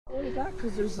Look at that,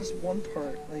 because there's this one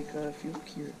part, like if you look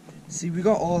here. See, we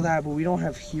got all that, but we don't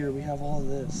have here. We have all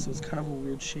this, so it's kind of a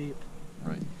weird shape.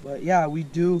 Right. But yeah, we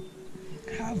do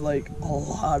have like a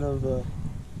lot of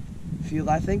field.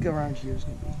 I think around here is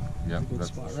gonna be a good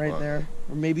spot, right there,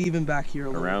 or maybe even back here.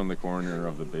 Around the corner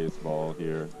of the baseball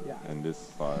here, and this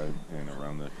side, and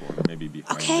around the corner, maybe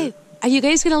behind. Okay, it. Are you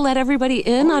guys gonna let everybody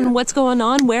in on what's going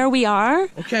on, where we are?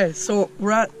 Okay, so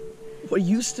we're at what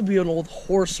used to be an old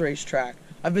horse race track.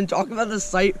 I've been talking about this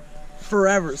site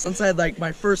forever, since I had like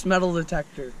my first metal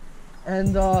detector.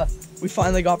 And we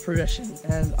finally got permission,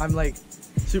 and I'm like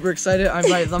super excited. I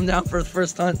might thumb down for the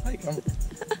first time. Like,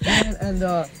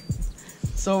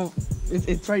 so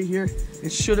it's right here.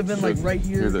 It should have been like right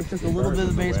here. It took a little bit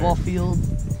of the baseball field.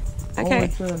 Okay.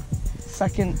 To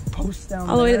second post down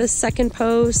all the way to the second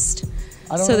post.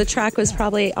 So the track was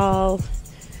probably all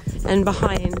and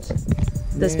behind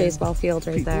this baseball field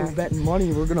right there. We're betting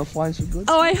money. We're gonna find some good.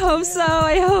 Oh, I hope so.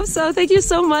 I hope so. Thank you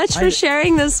so much for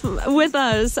sharing this with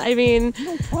us. I mean,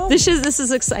 this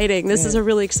is exciting. This is a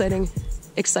really exciting.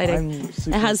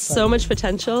 It has so much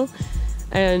potential,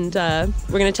 and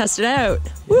we're gonna test it out.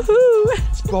 Woohoo!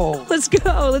 Let's go. Let's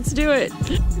go. Let's do it.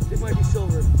 It might be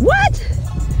silver. What?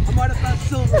 I might have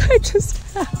found silver.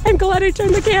 I'm glad I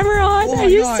turned the camera on. Oh, are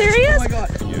you God. serious? Oh my God.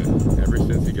 Yeah, ever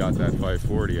since he got that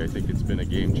 540, I think it's been a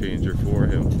game changer for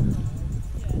him.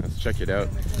 Let's check it out.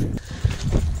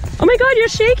 Oh my God, you're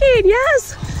shaking.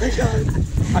 Yes. Oh my God.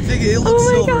 I think it looks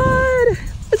silver. Oh my God.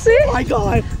 Let's see. Oh my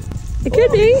God. It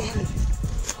could be.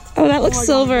 Oh, that looks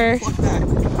silver.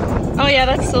 Oh yeah,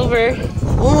 that's silver.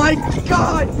 Oh my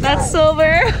God. That's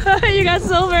silver. You got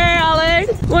silver, Alec.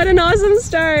 What an awesome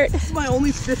start. This is my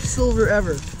only 5th silver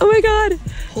ever. Oh my God.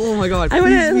 Oh my God.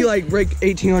 Please be like break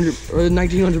 1800 or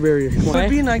 1900 barrier. It could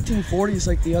be 1940s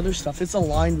like the other stuff. It's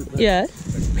aligned with it. Yeah.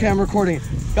 Okay, I'm recording it.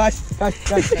 Guys. I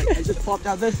just popped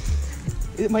out this.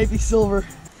 It might be silver.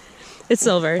 It's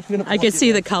silver. I can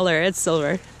see the color. It's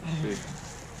silver.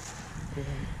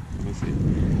 Let me see.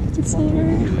 It's silver.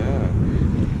 Yeah,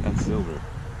 that's silver.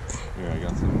 Here, I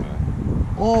got some.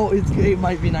 Oh, it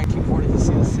might be 1940. You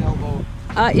see the sailboat.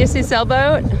 You see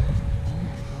sailboat?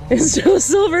 It's still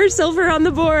silver on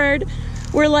the board.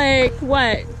 We're like,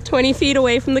 what, 20 feet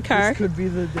away from the car? This could be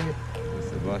the day.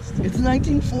 It's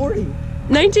 1940.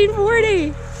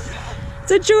 1940.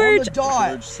 It's a George. On the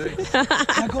dot. George 6.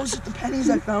 That goes with the pennies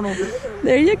I found over there.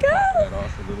 There you go. That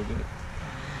off a little bit.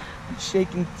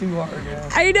 Shaking too hard, yeah.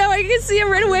 I know, I can see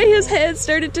him right away. His head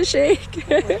started to shake.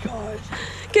 Oh my gosh.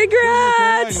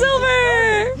 Congrats,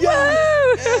 silver! Yeah.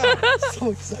 Woo! Yeah.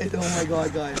 So excited. Oh my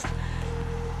God, guys.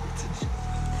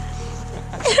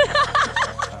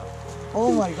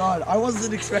 Oh my God. I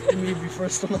wasn't expecting me to be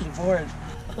first on the board.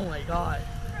 Oh my God.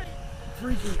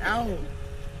 Freaking out.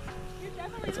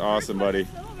 That's awesome, buddy.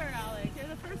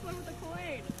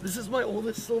 This is my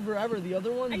oldest silver ever. The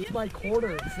other one is my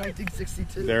quarter. It's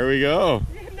 1962. There we go.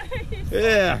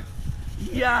 Yeah.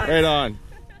 Yeah. Right on.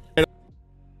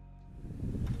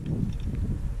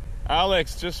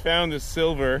 Alex just found his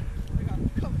silver.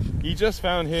 He just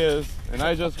found his, and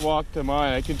I just walked to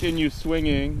mine. I continue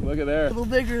swinging. Look at there. A little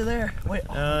bigger there. Wait.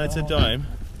 It's a dime.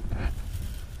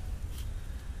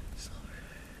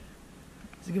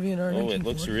 Is it gonna be an R? Oh, it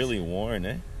looks really worn,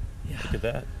 eh? Yeah. Look at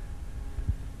that.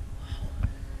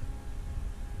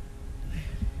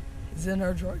 Is it an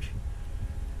R, George?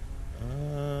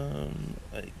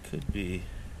 It could be.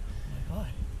 Oh my God.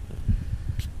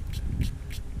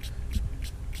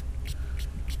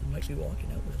 I might be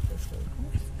walking out with a fistful of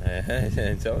coins.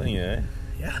 I'm telling you, eh?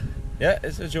 Yeah. Yeah,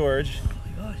 it's a George. Oh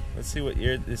my God. Let's see what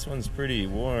year. This one's pretty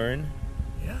worn.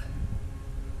 Yeah.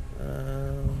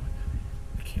 The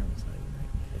camera's not even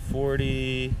right.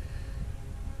 40.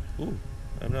 Ooh,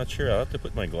 I'm not sure. I'll have to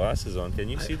put my glasses on. Can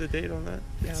you see the date on that?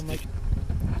 Yeah, I'm like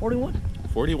 41.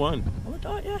 41. On the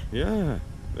dot, yeah. Yeah.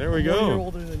 There we I'm go. 1 year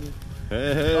older than you.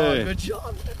 Hey. Oh, good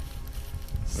job.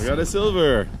 We got a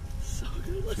silver. So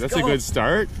good. Let's That's go. a good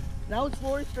start. Now it's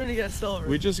Lori's turn to get a silver.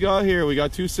 We just got here. We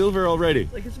got 2 silver already.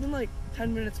 Like it's been like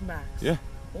 10 minutes max. Yeah.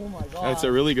 Oh my God. That's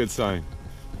a really good sign.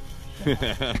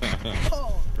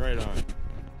 Oh. Right on.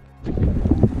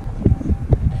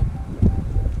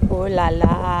 Oh la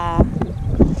la.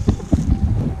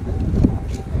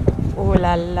 Oh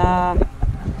la la.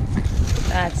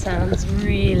 That sounds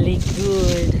really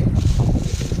good.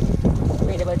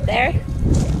 Right about there.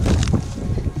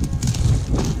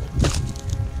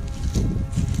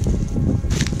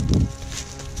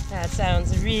 That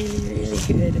sounds really, really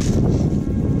good.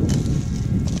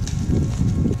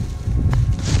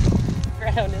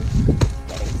 Ground is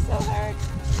getting so hard.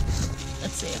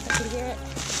 Let's see if I can hear it.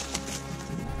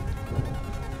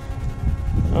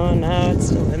 Oh no, it's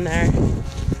still in there.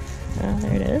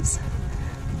 is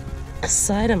a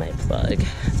side of my plug.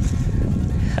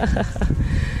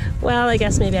 Well, I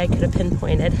guess maybe I could have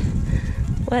pinpointed.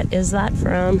 What is that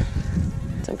from?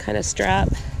 Some kind of strap.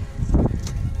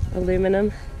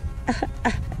 Aluminum.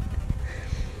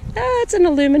 It's an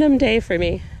aluminum day for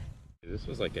me. This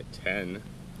was like a 10,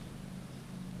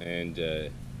 and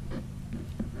you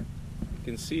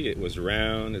can see it was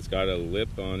round. It's got a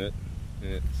lip on it,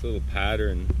 and it's a little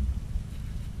pattern.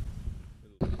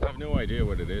 I have no idea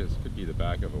what it is. Could be the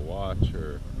back of a watch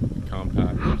or a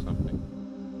compact or something.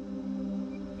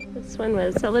 This one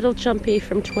was a little jumpy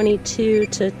from 22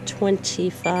 to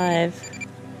 25.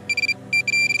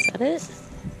 Is that it?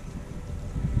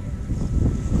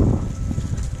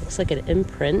 Looks like an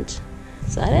imprint.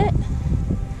 Is that it?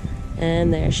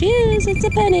 And there she is. It's a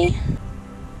penny.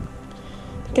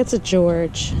 I think it's a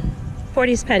George.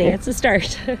 40's penny. It's a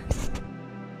start.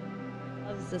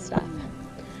 Loves this stuff.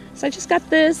 So I just got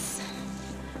this.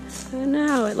 I don't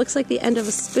know. It looks like the end of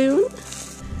a spoon.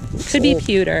 Could be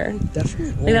pewter.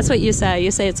 Definitely. Like that's what you say.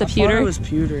 You say it's a pewter? I thought it was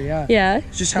pewter, yeah. Yeah.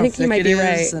 It's just how I think thick you might it be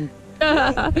is. right. And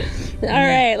All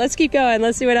right, let's keep going.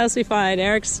 Let's see what else we find.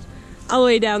 Eric's all the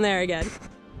way down there again.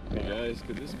 Hey guys,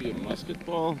 could this be a musket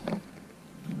ball?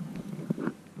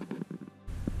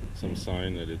 Some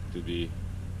sign that it could be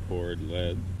poured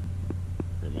lead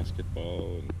for a musket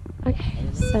ball. And Okay,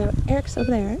 so Eric's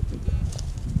over there.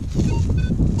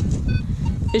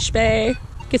 Fish Bay. You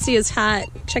can see his hat.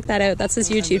 Check that out. That's his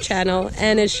YouTube channel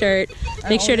and his shirt.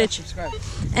 Make sure to subscribe.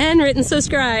 and written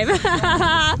subscribe.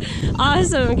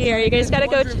 Awesome gear. You guys gotta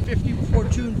go. 150 before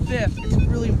June 5th. It's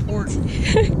really important.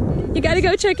 You gotta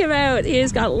go check him out.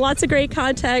 He's got lots of great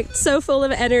content. So full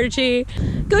of energy.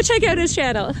 Go check out his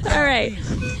channel. All right.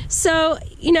 So,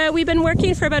 you know, we've been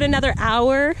working for about another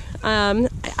hour. I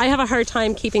have a hard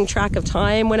time keeping track of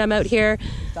time when I'm out here.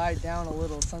 Died down a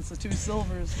little since the 2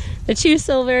 silvers. The 2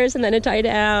 silvers and then it died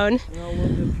down. You know, a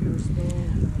little bit pure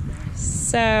still.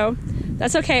 So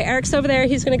that's okay. Eric's over there.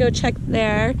 He's going to go check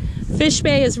there. Fish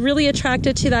Bay is really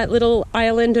attracted to that little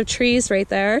island of trees right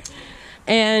there.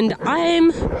 And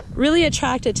I'm really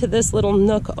attracted to this little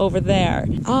nook over there.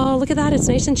 Oh, look at that. It's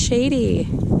nice and shady.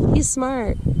 He's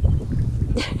smart.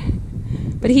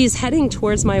 But he's heading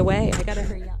towards my way. I got to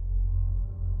hurry up.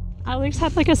 Alex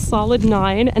had like a solid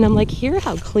 9, and I'm like, hear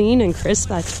how clean and crisp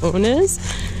that tone is?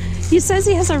 He says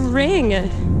he has a ring.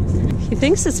 He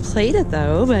thinks it's plated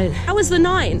though, but how was the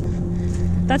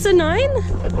 9? That's a 9?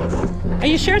 Are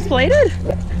you sure it's plated?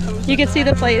 You can see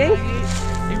the plating?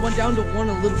 It went down to 1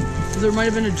 a little. There might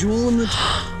have been a jewel in the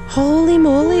Holy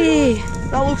moly.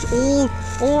 That looks old.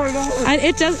 Oh my god.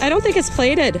 I don't think it's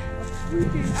plated.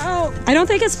 Freaking out. I don't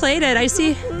think it's plated. I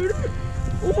see.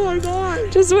 Oh my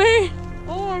god. Just wait.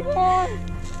 Oh my god.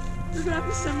 You're gonna have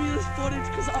to send me this footage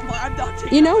because I'm not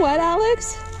taking. You know what,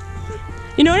 Alex?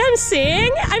 You know what I'm seeing?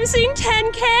 I'm seeing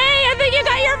 10K. I think you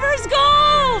got your first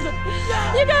gold.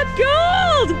 Yeah. You got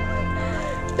gold.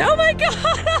 Oh my god.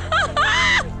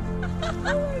 Oh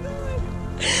my god.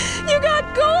 You got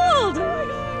gold. Oh my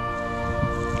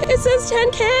god. It says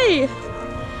 10K.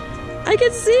 I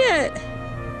can see it.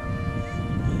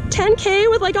 10K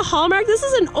with like a hallmark. This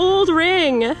is an old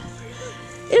ring.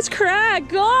 It's cracked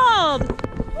gold.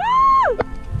 Woo!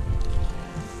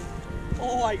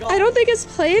 Oh my god. I don't think it's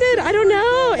plated. I don't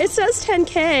know. It says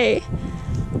 10K.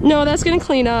 No, that's gonna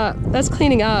clean up. That's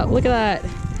cleaning up. Look at that.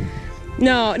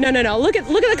 No. Look at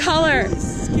the color.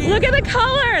 Look at the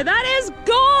color. That is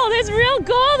gold. It's real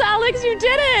gold, Alex. You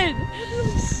did it.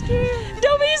 I'm scared.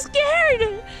 Don't be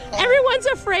scared. Everyone's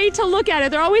afraid to look at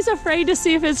it. They're always afraid to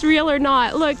see if it's real or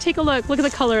not. Look, take a look. Look at the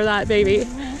color of that, baby.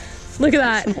 Look at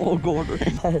that. Oh gold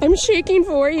ring. I'm shaking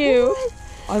for you.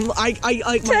 I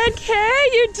 10K,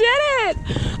 you did it.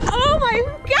 Oh my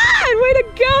god, way to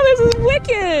go. This is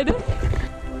wicked.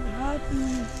 What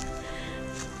happened?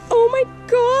 Oh my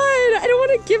god, I don't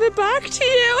want to give it back to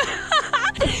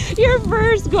you. Your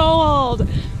first gold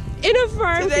in a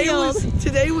farm field.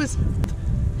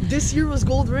 This year was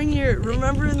gold ring year.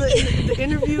 Remember in the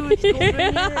interview, it's gold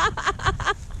ring year.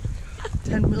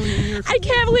 10 million years. I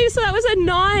can't believe so. That was a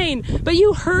 9, but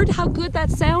you heard how good that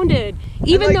sounded,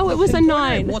 even though it was a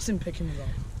 9. I wasn't picking it up.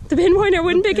 The pinpointer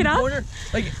wouldn't pick it up.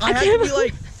 Like I had to be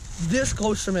like this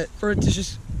close from it for it to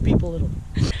just beep a little.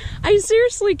 I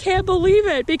seriously can't believe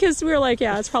it because we were like,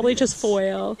 yeah, it's probably just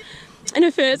foil, and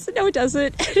it fits. No, it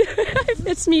doesn't. It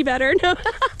fits me better. No.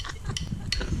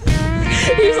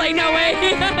 He's like, no way.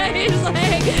 He's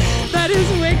like, that is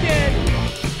wicked.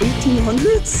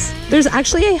 1800s? There's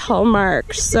actually a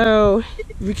hallmark, so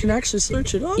we can actually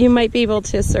search it up. You might be able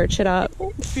to search it up.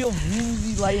 I feel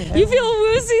woozy lightheaded. You feel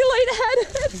woozy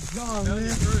lightheaded? God, man.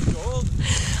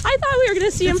 I thought we you're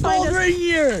gonna see him It's find gold us. right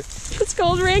here. It's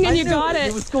gold ring, and you got It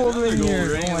it. was gold right Gold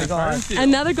here. ring Oh in my the god. farm field.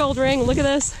 Another gold ring. Look at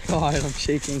this. God, I'm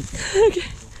shaking.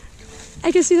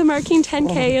 I can see the marking 10K Oh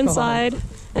my God. inside,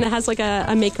 and it has like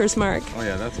a maker's mark. Oh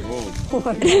yeah, that's gold. Oh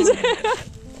my god.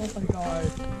 Oh my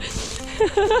god.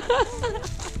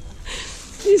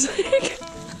 He's like,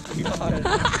 God.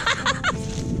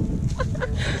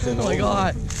 Oh my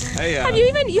god. Hey,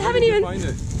 you haven't even, find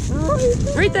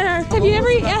it. right there. Have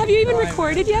you even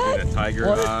recorded yet? A tiger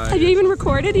What? eye. Have you even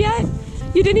recorded yet?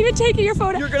 You didn't even take your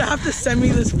photo. You're gonna have to send me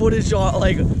this footage on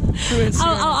like through Instagram.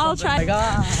 I'll try. Oh my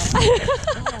god. Oh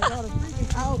my god, I'm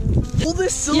freaking out.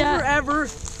 Oldest silver Yeah. ever,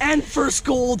 and first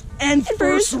gold, and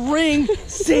first- first ring,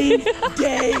 same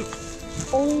day.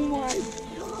 Oh my god.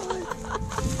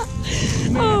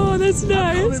 Oh, that's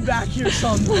nice. Coming back here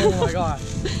someday. Oh my god.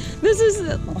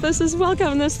 This is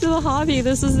welcome. This to the hobby.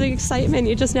 This is the excitement.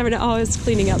 You just never know. Oh, it's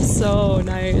cleaning up so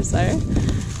nice. Eh?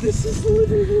 This is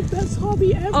literally the best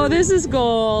hobby ever. Oh, this is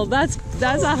gold. That's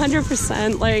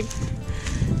 100% like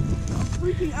I'm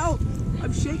freaking out.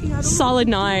 I'm shaking out. solid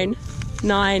 9.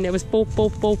 9. It was boop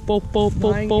boop boop boop boop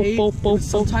boop 9, boop 8. boop boop boop.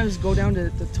 Sometimes go down to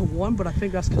 1, but I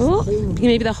think that's Oh, because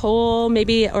maybe the whole,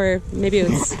 maybe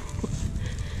it's.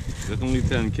 Definitely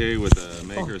 10K with a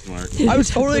maker's mark. I was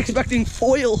totally expecting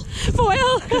foil.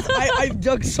 Foil. I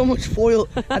dug so much foil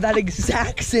at that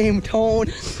exact same tone.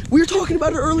 We were talking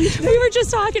about it earlier today. We were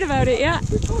just talking about it, yeah.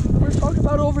 We were talking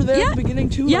about it over there Yeah. at the beginning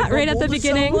too. Yeah, like, right what at the gold would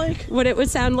sound beginning, like. what it would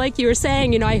sound like. You were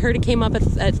saying, you know, I heard it came up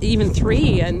at even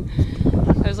 3, and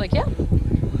I was like, yeah.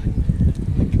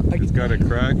 It's got a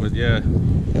crack, but yeah,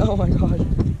 Oh my god.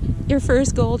 Your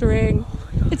first gold ring.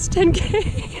 It's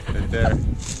 10K. right there.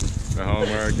 The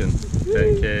hallmark and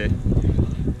 10K.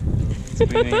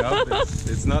 It's cleaning up.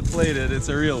 It's not plated, it's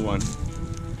a real one.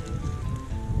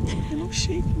 I'm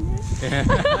shaking.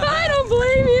 I don't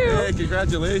blame you. Hey,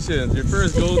 congratulations, your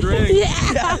first gold ring.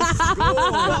 Yeah,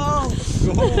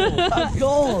 Gold. That's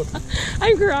gold.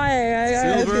 I'm crying.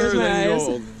 I Silver tears in my and eyes.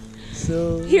 gold.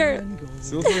 Silver Here. and gold.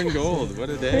 Silver and gold, what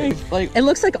a day. Like, It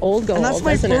looks like old gold, and that's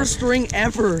my doesn't first ring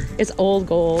ever. it? It's old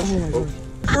gold. Oh my god.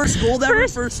 First gold ever.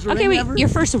 First ring Okay, wait. ever. Your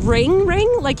first ring?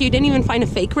 Like you didn't even find a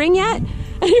fake ring yet,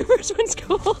 and your first one's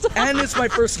gold. And it's my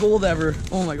first gold ever.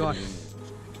 Oh my god.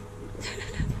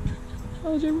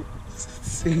 Oh, Jim.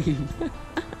 Insane.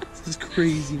 This is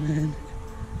crazy, man.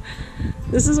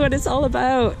 This is what it's all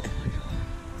about.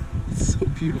 It's so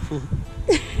beautiful.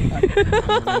 I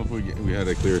don't know if we had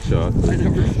a clear shot. I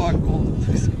never fought gold.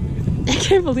 I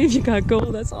can't believe you got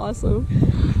gold. That's awesome.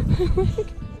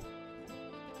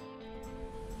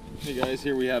 Hey guys,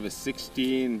 here we have a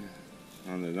 16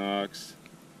 on the Knox,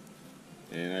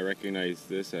 and I recognize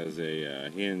this as a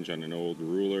hinge on an old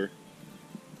ruler,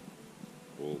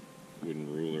 old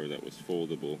wooden ruler that was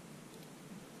foldable.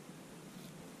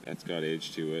 That's got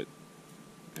edge to it,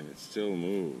 and it still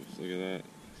moves. Look at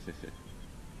that.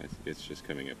 I think it's just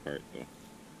coming apart though,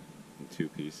 in 2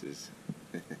 pieces.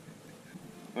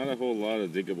 Not a whole lot of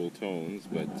diggable tones,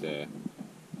 but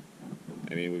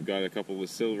I mean, we've got a couple of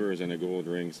silvers and a gold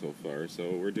ring so far,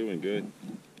 so we're doing good.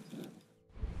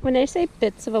 When I say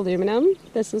bits of aluminum,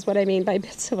 this is what I mean by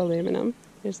bits of aluminum.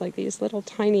 There's like these little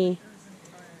tiny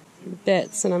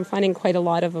bits, and I'm finding quite a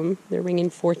lot of them. They're ringing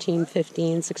 14,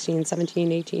 15, 16,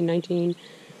 17, 18, 19.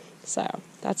 So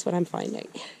that's what I'm finding.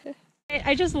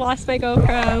 I just lost my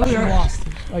GoPro. We were Lost.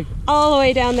 Like, all the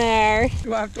way down there.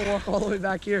 do I have to walk all the way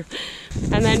back here?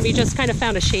 And then we just kind of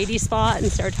found a shady spot and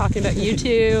started talking about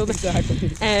YouTube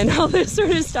Exactly. and all this sort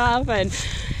of stuff. And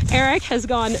Eric has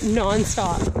gone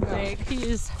non-stop. Like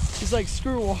He's like,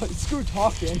 screw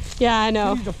talking. yeah, I We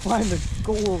know. need to find the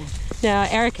gold. No,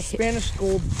 Eric. Spanish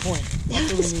gold coin.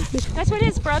 That's what we need. That's what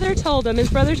his brother told him. His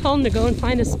brother told him to go and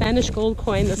find a Spanish gold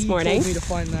coin this He morning. told me to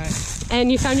find that.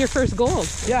 And you found your first gold.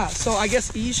 Yeah, so I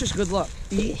guess he's just good luck.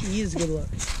 He is good luck.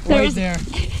 There's- Right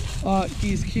there.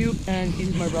 He's cute and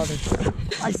he's my brother.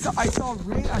 I saw a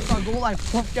ring, I saw gold, I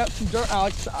plucked out some dirt,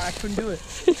 Alex. I couldn't do it.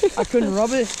 I couldn't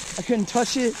rub it, I couldn't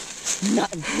touch it,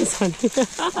 nothing. That's funny.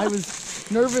 I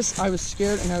was nervous, I was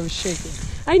scared, and I was shaking.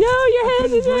 I know your I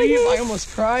hands couldn't are breathe, I shaking. almost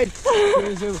cried. There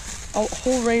was a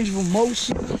whole range of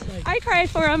emotions. I cried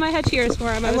for him. I had tears for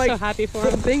him. I And, was like, so happy for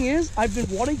The him. thing is, I've been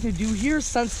wanting to do here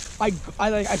since I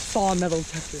saw a metal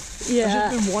detector. Yeah.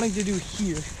 I've just been wanting to do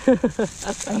here.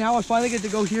 And now I finally get to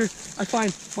go here. I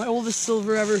find my oldest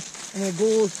silver ever and a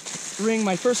gold ring,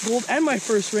 my first gold and my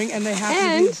first ring, and they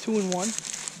happen to be 2 in 1.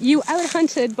 You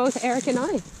out-hunted both Eric and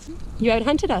I. You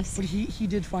out-hunted us. But he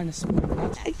did find a silver.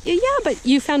 Yeah, but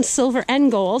you found silver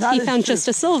and gold. That He is found true. just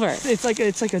a silver. It's like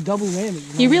a double whammy.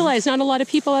 You realize not a lot of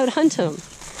people out-hunt him.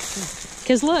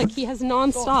 Because look, he has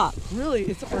non-stop. Really,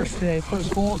 it's the first day,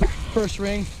 first goal, first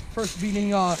ring, first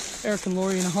beating Eric and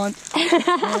Lori in a hunt.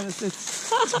 Man,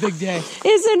 it's a big day.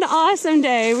 It's an awesome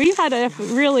day. We've had a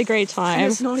really great time.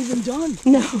 And it's not even done.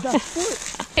 No.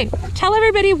 Okay, tell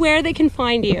everybody where they can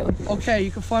find you. Okay,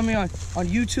 you can find me on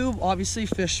YouTube, obviously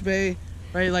Fish Bay,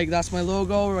 right? Like that's my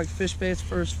logo, like Fish Bay is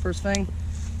first thing.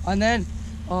 And then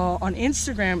on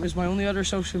Instagram is my only other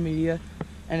social media,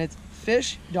 and it's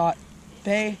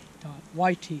fish.bay.yt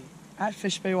at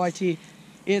fishbayyt.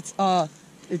 It's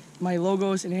my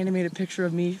logo is an animated picture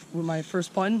of me with my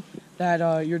first button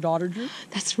that your daughter drew.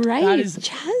 That's right, that is,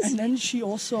 Jazz. And then she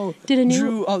also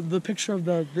drew the picture of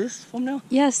this thumbnail.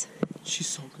 Yes. She's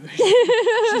so good.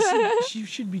 she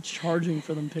should be charging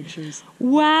for them pictures.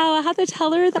 Wow, I have to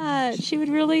tell her that. She would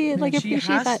really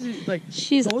appreciate that.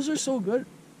 Those are so good.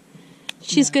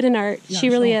 She's good in art. Yeah, she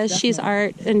really is. definitely. She's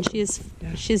art, and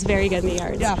she's very good in the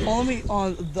arts. Yeah, follow me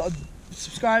on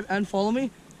subscribe and follow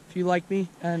me if you like me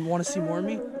and want to see more of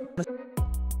me. Go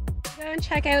and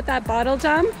check out that bottle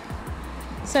dump.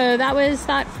 So that was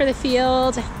that for the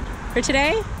field for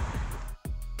today.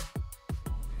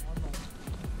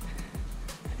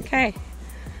 Okay,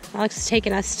 Alex is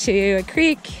taking us to a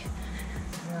creek.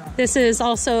 Yeah. This is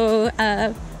also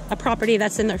a property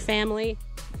that's in their family.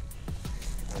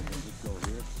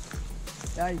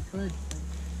 Yeah, you could.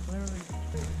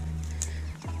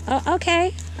 Oh,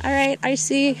 okay. All right, I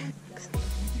see.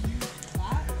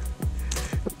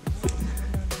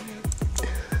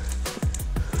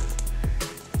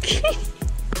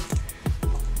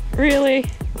 Really?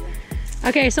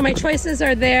 Okay, so my choices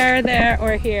are there,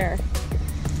 or here.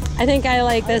 I think I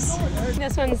like this.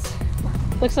 This one's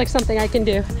looks like something I can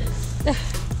do.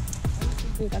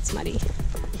 Ooh, that's muddy.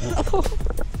 Oh,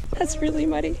 that's really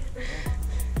muddy.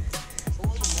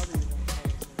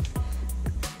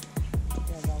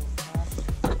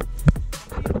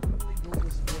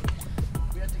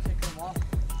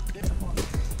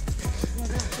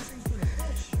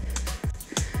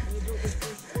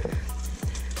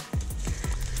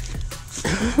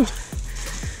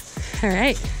 All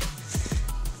right.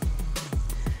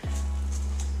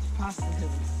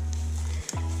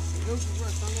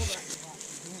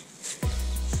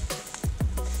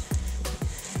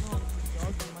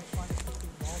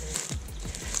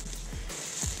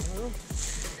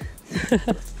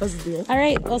 All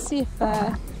right, we'll see if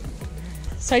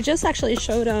so I just actually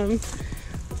showed him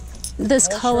this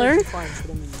color.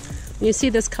 You see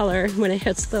this color when it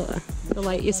hits the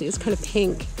light, you see it's kind of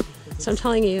pink. So I'm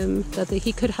telling him that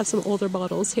he could have some older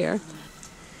bottles here.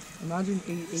 Imagine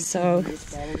so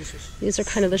these are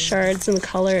kind of the shards and the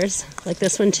colors. Like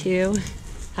this one too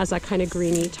has that kind of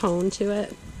greeny tone to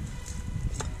it.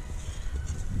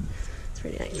 It's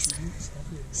pretty nice.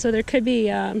 So there could be,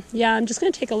 yeah, I'm just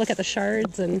going to take a look at the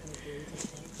shards and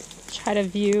try to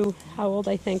view how old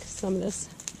I think some of this.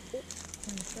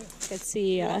 Let's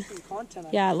see, yeah,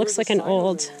 it looks like it's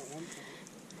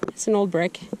an old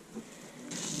brick.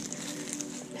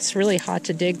 It's really hot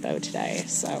to dig though today,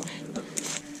 so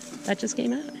that just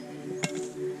came out.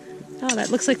 Oh, that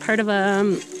looks like part of a,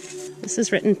 this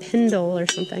is written Pindle or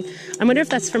something. I wonder if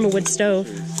that's from a wood stove.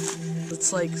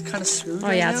 It's like kind of screwed.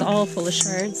 Oh yeah, it's all full of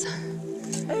shards.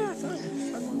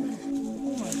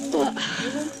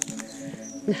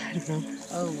 I don't know.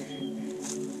 Oh.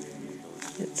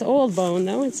 It's old bone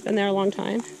though. It's been there a long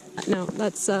time. No,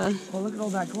 that's oh, look at all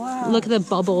that glass. Look at the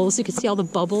bubbles. You can see all the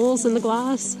bubbles in the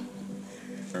glass.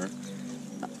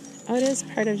 Oh, it is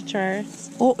part of jars.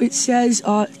 Oh, it says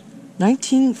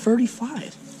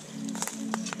 1935.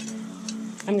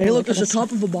 Hey, look, there's the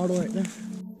top of a bottle right there.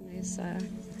 Nice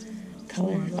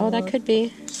color. Oh, that could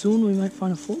be. Soon we might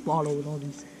find a full bottle with all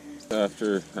these.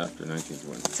 After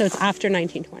 1920. So it's after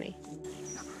 1920.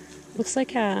 Looks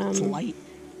like It's light.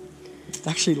 It's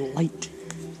actually light.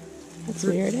 That's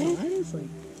weird, eh?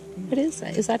 What is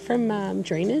that? Is that from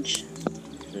drainage?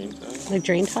 Drain tile? Like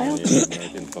drain tile?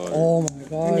 Oh my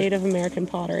god. Or Native American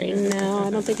pottery. No, I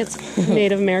don't think it's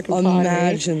Native American pottery.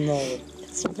 Imagine though.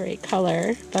 It's not the right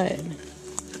color, but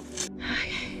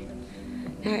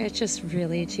it's just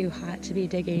really too hot to be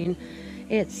digging.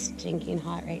 It's stinking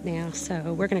hot right now,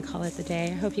 so we're gonna call it the day.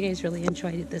 I hope you guys really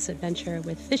enjoyed this adventure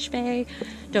with Fish Bay.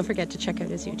 Don't forget to check out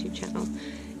his YouTube channel.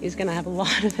 He's gonna have a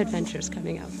lot of adventures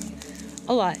coming up.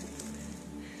 A lot.